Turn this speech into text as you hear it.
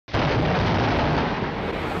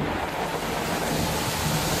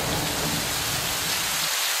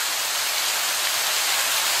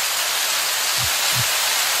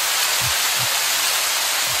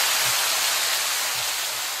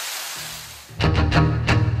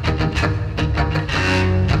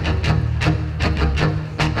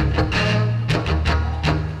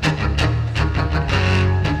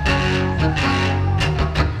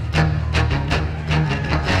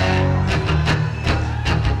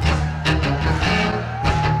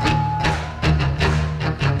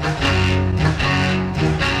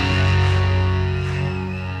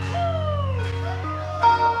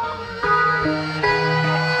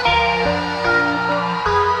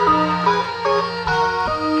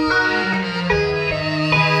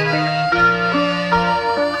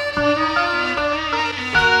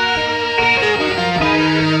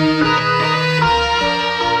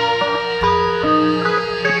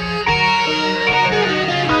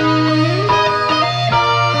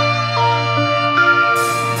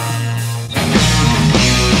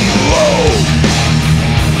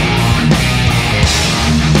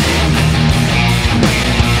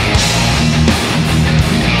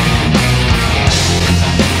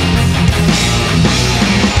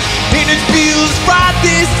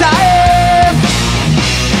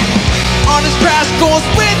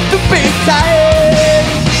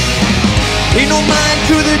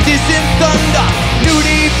distant thunder,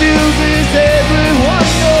 nudity fills as everyone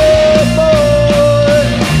knows.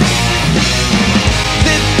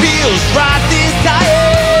 This feels right this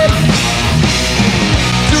time.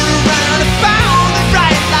 Turn around and found the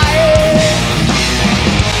bright light.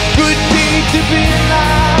 Good day to be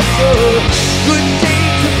alive, good day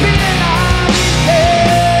to be alive,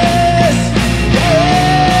 yes, yes.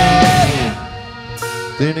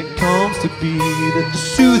 Then it comes to be that the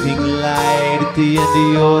soothing light at the end of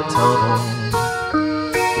your tunnel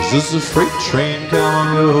is just a freight train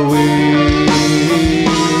coming your way.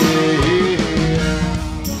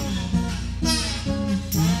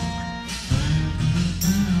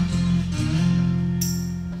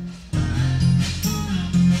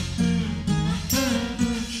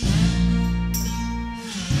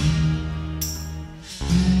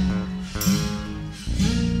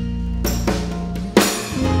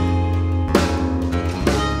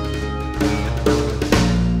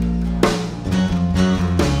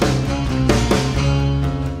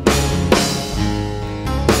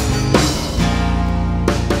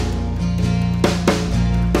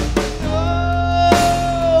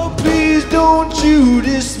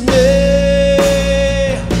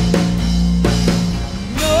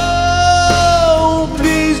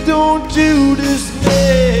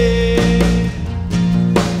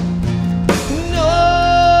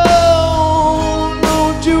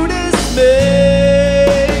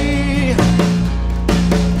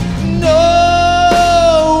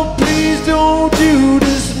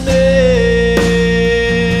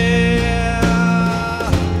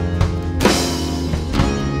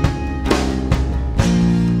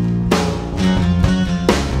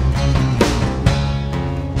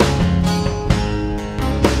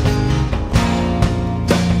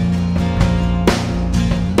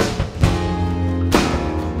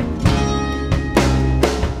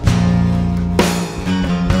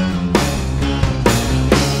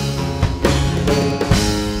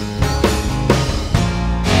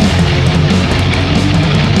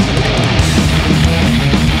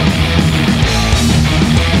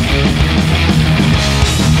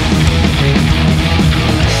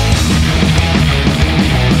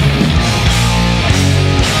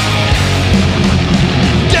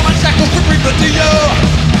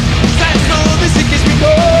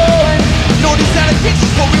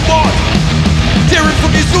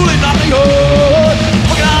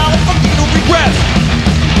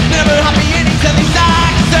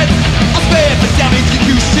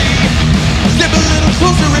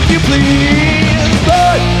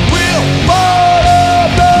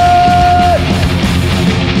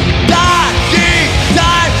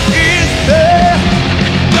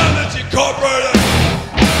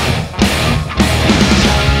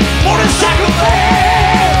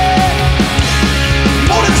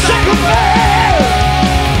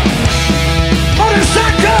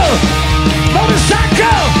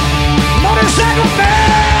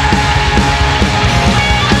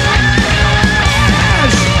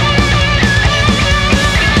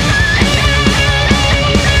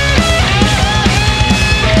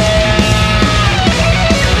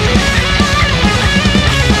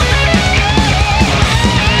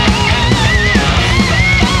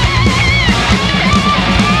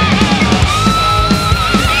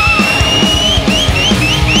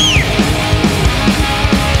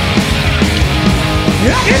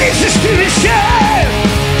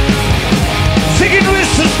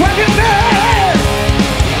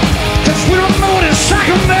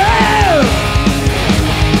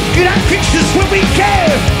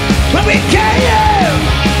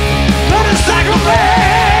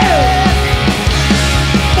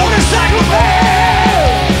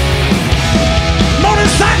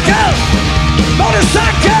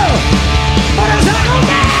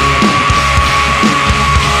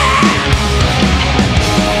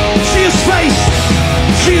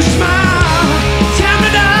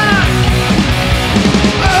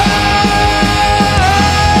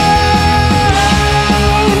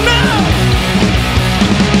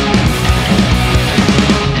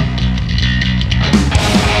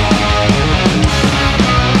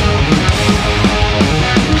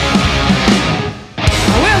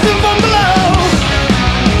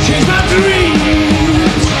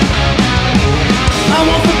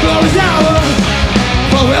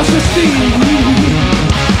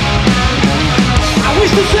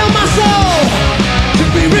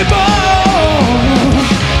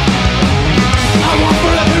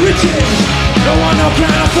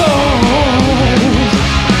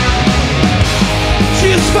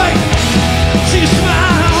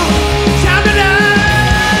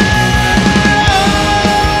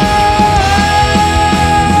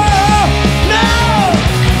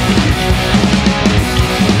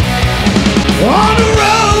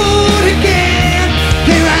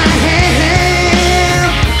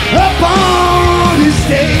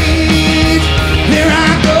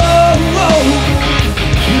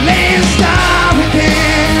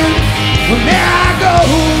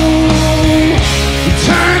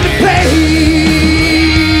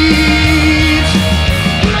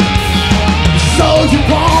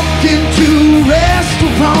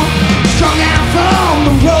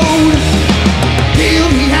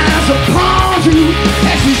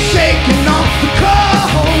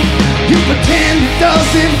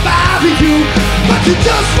 but you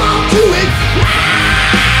just won't do it.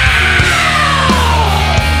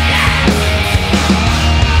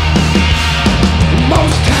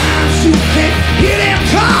 Most times you can't hear them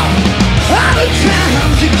talk, other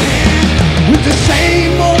times you can. With the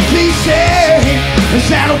same old cliche, is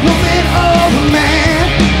that a woman or a man?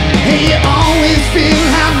 And you always feel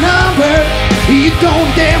outnumbered, you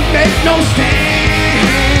don't dare make no stand.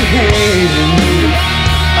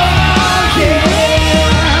 Oh yeah,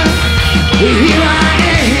 here I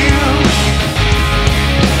am,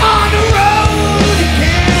 on the road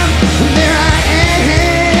again. There I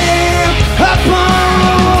am, up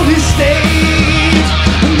on this stage.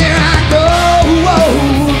 And there I go,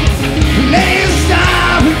 laying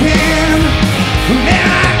star again. And there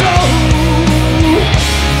I go,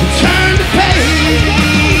 turn the page.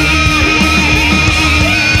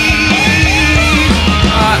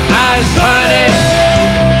 Eyes funny,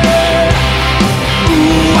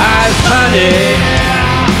 ooh, eyes funny,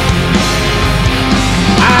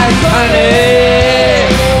 eyes funny,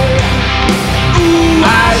 ooh,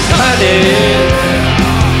 eyes funny.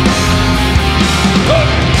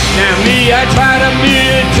 Now me, I try to be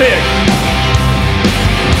a tick,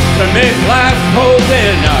 to make life cold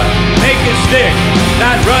and make it stick.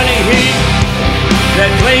 Not running heat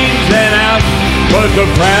that cleans it out, but the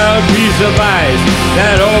proud piece of ice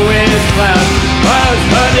that always clouds was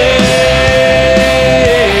honey.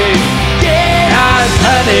 Yeah, it's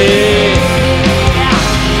honey.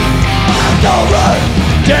 Alright,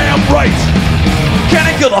 damn right. Can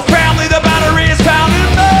I kill a family? The battery is found in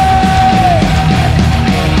me.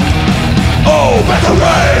 Oh,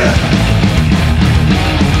 battery!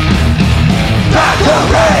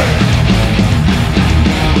 Battery!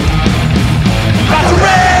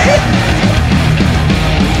 Battery!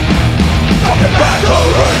 Fucking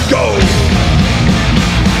battery, go!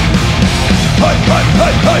 Hey, hey,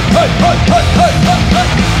 hey, hey, hey, hey, hey, hey, hey, hey!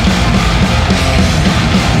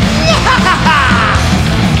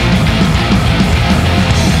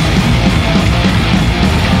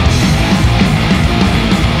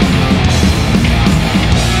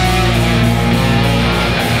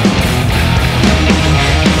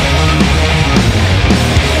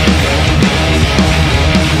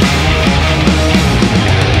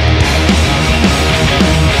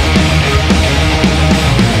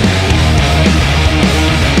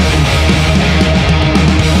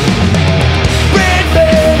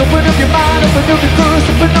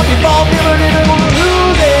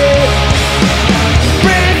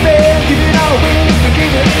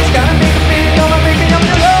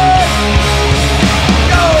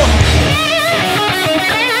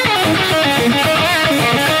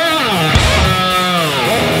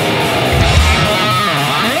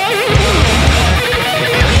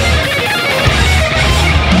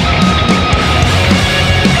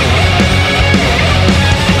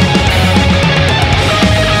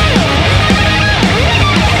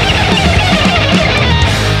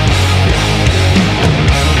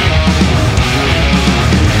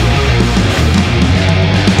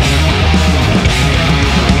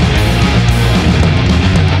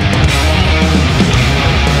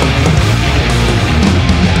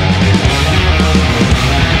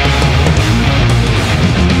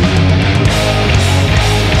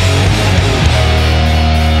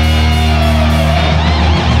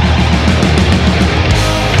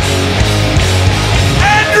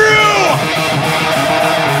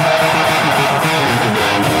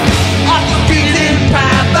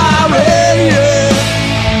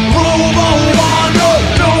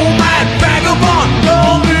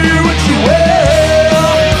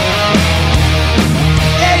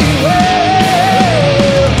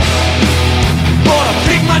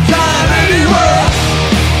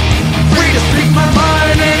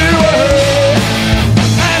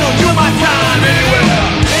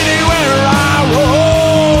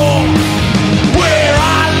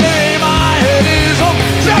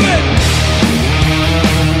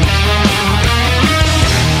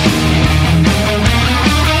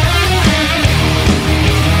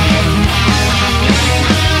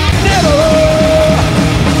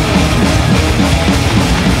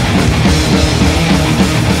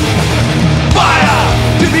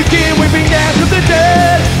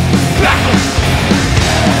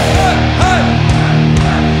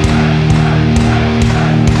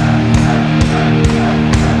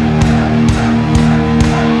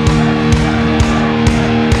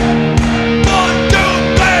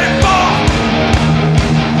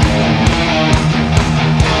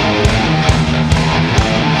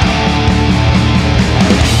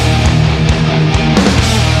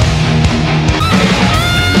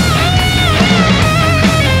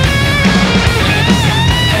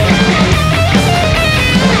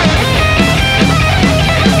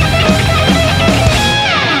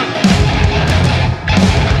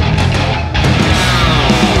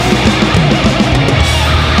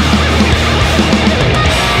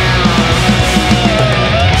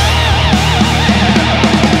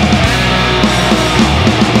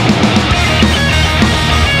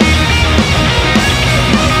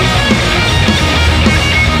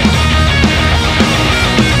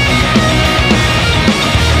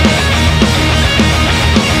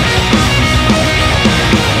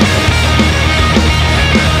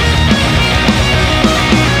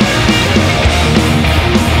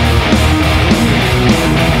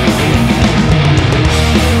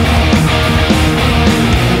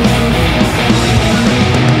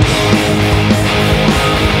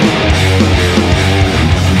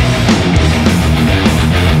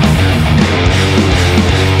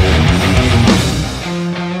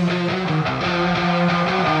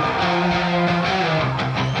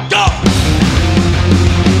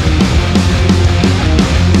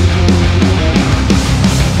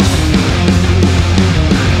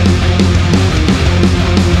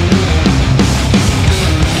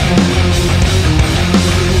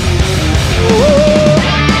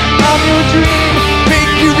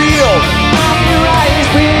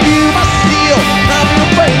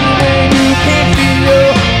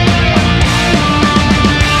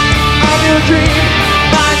 dream.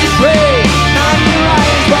 Mind is straight, on your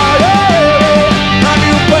eyes wide open. On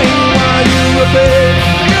your brain while you obey.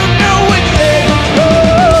 You know which way to go.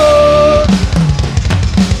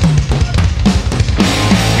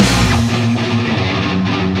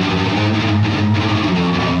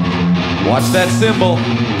 Watch that symbol.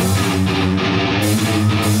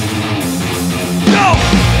 Go!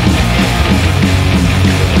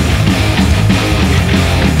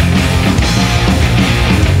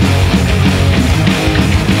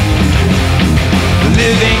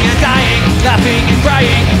 Living and dying, laughing and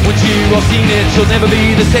crying. When she walks in it, she'll never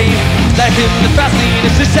be the same. Life in the fast lane,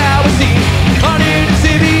 it's just how it seems. Honey in the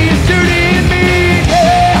city is dirty and mean.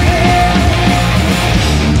 Yeah.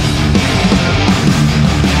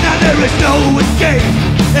 Now there is no escape,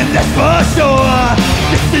 and that's for sure.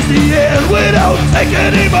 This is the end, we don't take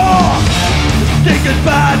anymore. Say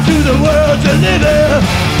goodbye to the world you live in.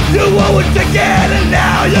 You owe it to get, and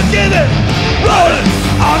now you give it. Rolling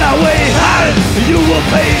on our way high, you will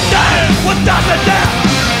pay down. What does it down?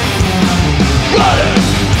 Rolling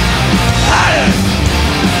higher,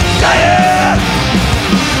 higher.